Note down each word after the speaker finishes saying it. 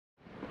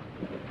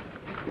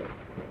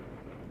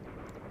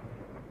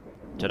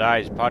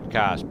Today's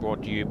podcast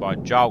brought to you by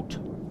Jolt.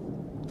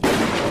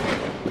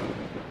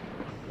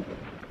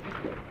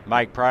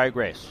 Make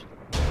progress,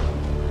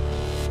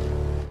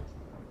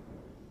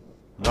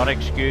 not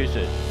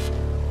excuses.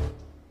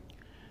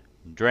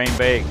 Dream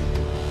big.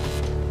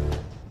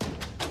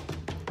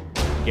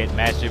 Get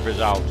massive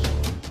results.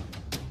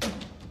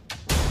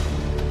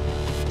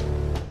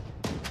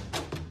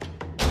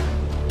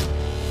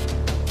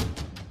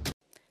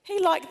 He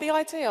liked the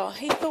idea.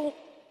 He thought,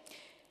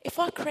 if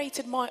I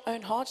created my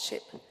own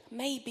hardship,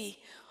 maybe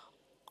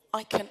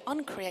I can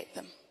uncreate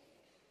them.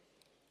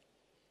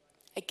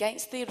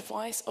 Against the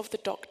advice of the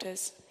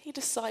doctors, he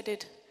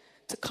decided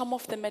to come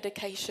off the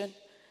medication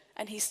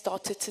and he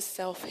started to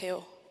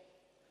self-heal.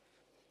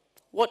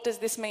 What does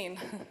this mean?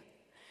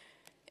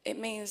 It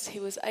means he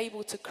was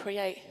able to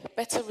create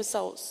better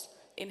results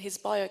in his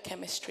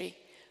biochemistry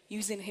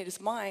using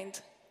his mind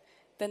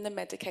than the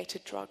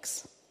medicated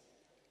drugs.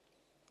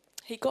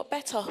 He got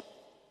better.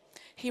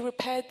 He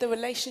repaired the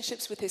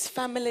relationships with his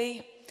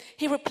family.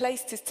 He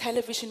replaced his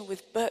television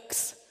with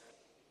books.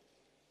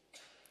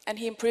 And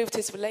he improved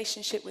his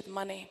relationship with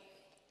money.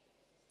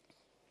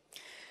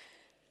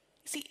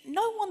 See,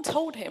 no one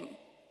told him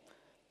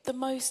the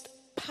most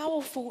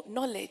powerful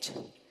knowledge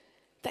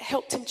that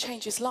helped him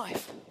change his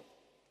life.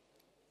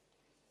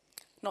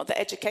 Not the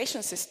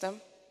education system,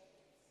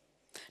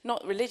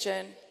 not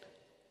religion,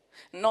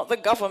 not the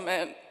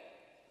government,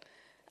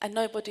 and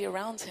nobody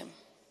around him.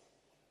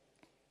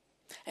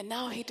 And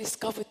now he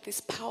discovered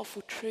this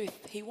powerful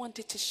truth. He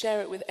wanted to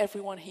share it with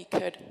everyone he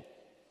could.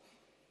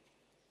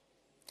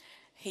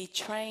 He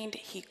trained,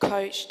 he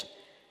coached,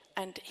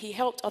 and he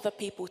helped other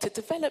people to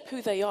develop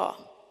who they are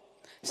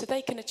so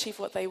they can achieve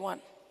what they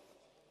want.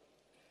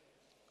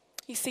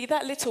 You see,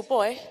 that little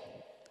boy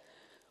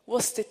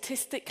was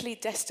statistically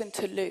destined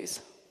to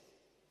lose.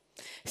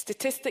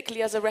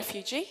 Statistically as a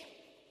refugee,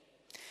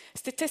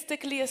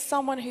 statistically as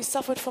someone who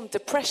suffered from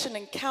depression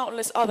and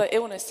countless other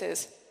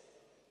illnesses,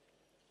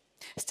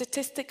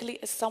 statistically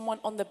as someone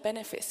on the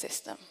benefit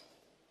system.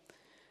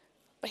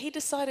 But he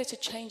decided to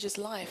change his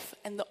life,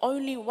 and the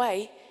only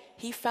way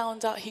he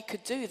found out he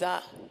could do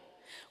that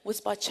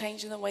was by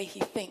changing the way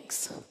he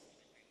thinks.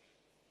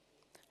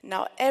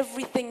 Now,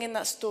 everything in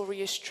that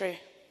story is true,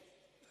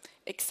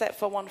 except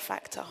for one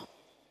factor.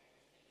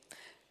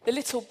 The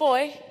little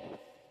boy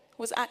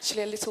was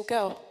actually a little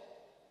girl,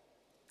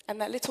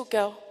 and that little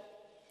girl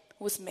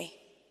was me.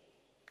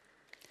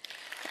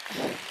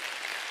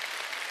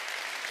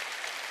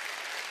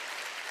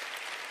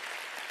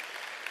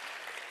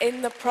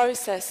 In the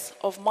process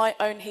of my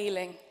own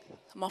healing,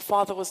 my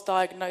father was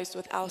diagnosed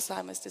with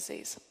Alzheimer's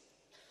disease.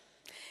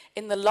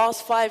 In the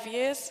last 5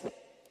 years,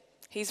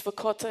 he's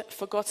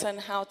forgotten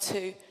how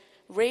to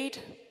read,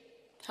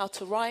 how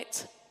to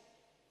write,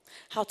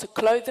 how to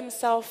clothe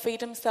himself, feed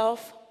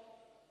himself,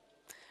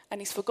 and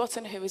he's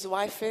forgotten who his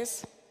wife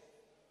is,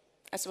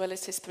 as well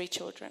as his 3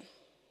 children.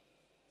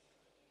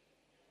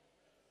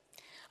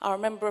 I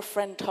remember a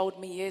friend told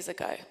me years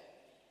ago,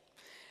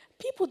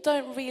 people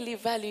don't really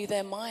value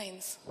their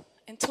minds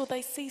until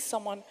they see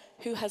someone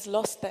who has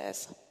lost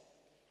theirs.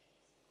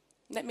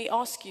 Let me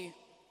ask you,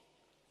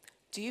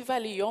 do you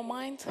value your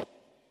mind?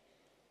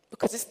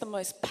 Because it's the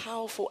most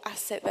powerful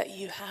asset that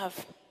you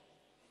have.